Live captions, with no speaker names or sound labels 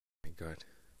god.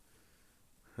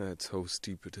 That's how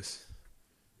steep it is.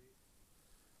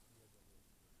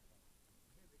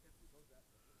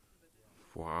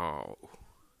 Wow.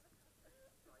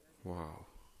 Wow.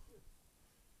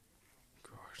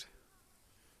 God.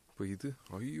 But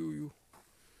you.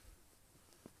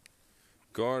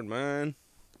 God, man.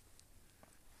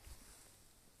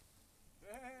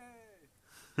 Hey,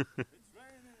 it's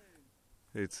raining.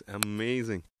 It's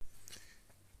amazing.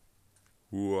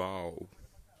 Wow.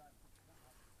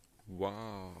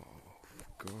 Wow.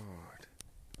 God.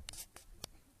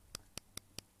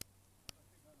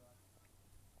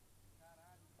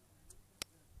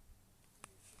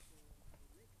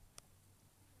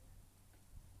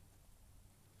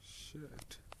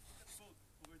 Shit.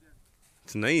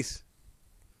 It's nice.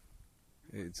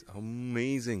 It's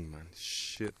amazing, man.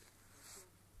 Shit.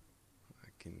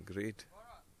 Fucking great.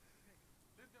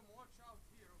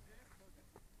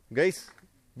 Guys,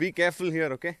 be careful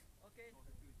here, okay? Okay.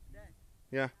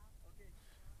 Yeah. Okay.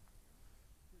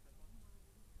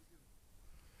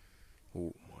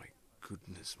 Oh my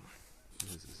goodness, man.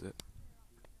 This is it.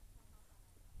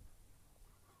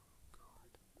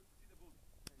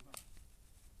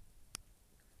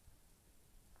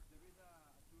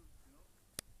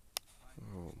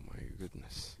 Oh my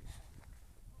goodness.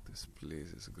 This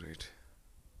place is great.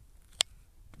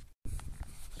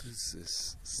 This is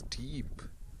steep.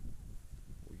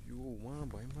 Oh, wow,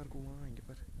 பயமா இருக்குமா இங்க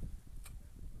பாரு.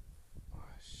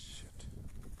 Ah shit.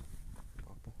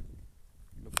 பாப்போம்.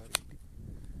 உள்ள பாரு எப்படி.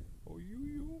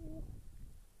 ஐயோ.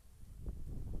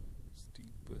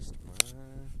 Steepest,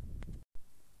 man.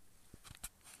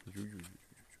 ஐயோ.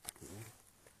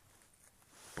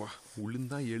 பா,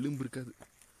 உளுந்தா எலும்பு இருக்காது.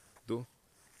 தோ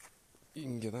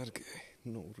இங்கே தான் இருக்கு.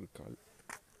 இன்னும் ஒரு கால்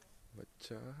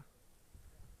வச்சா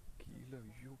கீழே.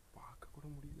 ஐயோ, பார்க்க கூட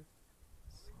முடியல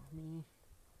சாமி.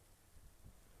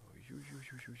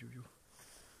 ஐயோ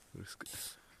risk.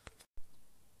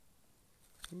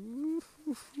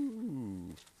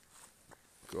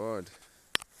 God.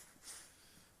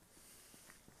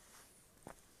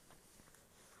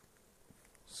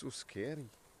 So scary.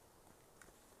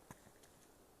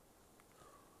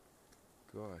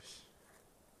 Gosh.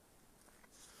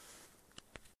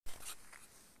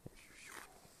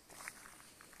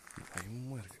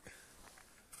 பயமா இருக்கு.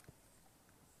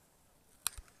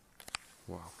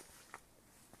 Wow.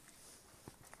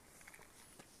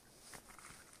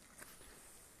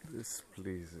 This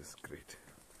place is great.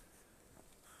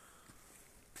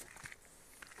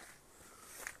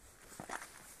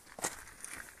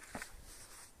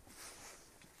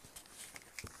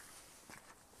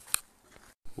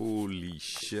 Holy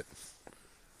shit.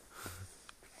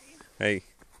 Hey.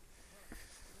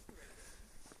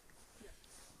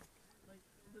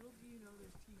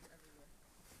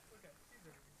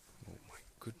 Oh my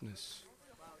goodness.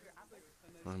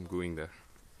 I'm going there.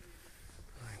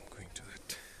 I'm going to that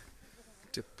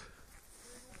tip.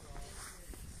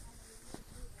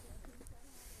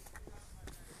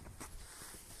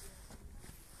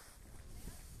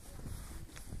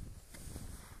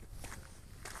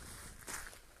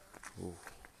 Oh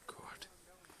God.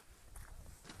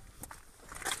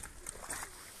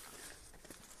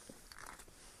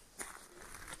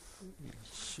 Holy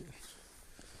shit.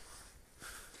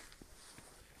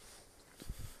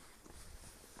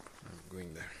 I'm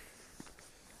going there.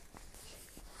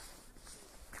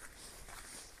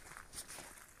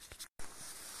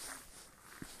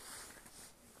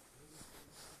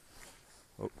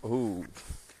 Oh.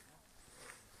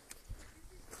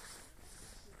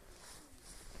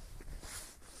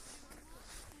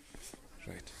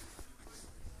 Right.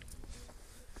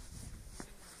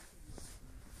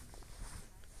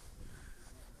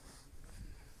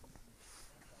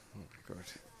 Oh my God.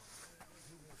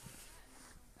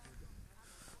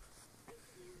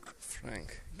 Frank,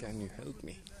 can you help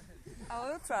me? I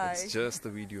will try. It's just the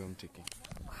video I'm taking.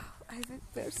 I'm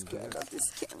very scared of this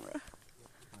camera.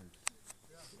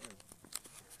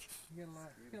 You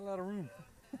got a lot of room.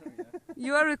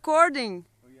 You are recording.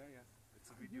 Oh yeah. It's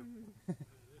a video.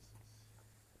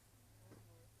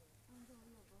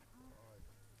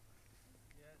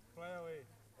 Fly away.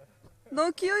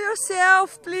 Don't kill yourself,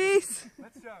 please.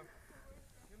 Let's jump.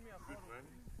 Give me a Good man.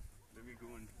 Let me go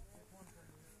and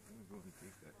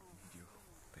take that video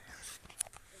there.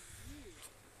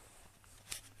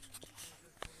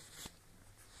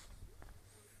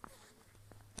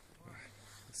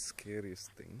 The scariest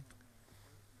thing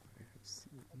I have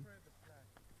seen.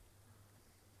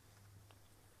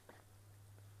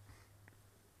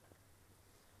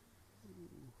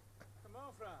 Come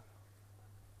on, Fran.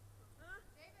 Huh?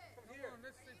 David. Come here.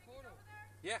 Let's take photo.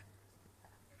 Yeah.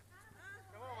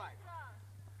 Come on, Mike.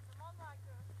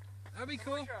 That'd be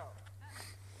cool.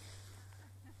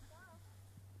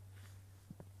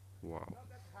 Wow.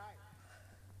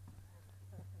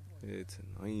 It's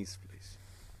a nice place.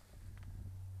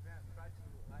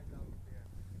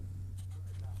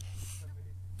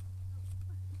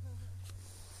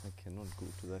 I cannot go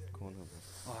to that corner,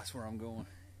 but Oh, that's where I'm going.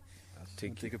 I'll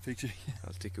Take take a picture.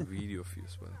 I'll take a video of you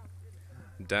as well.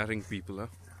 Daring people, huh?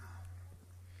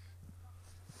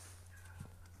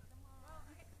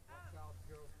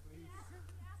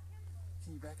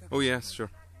 Can you back up? Oh yes, sure.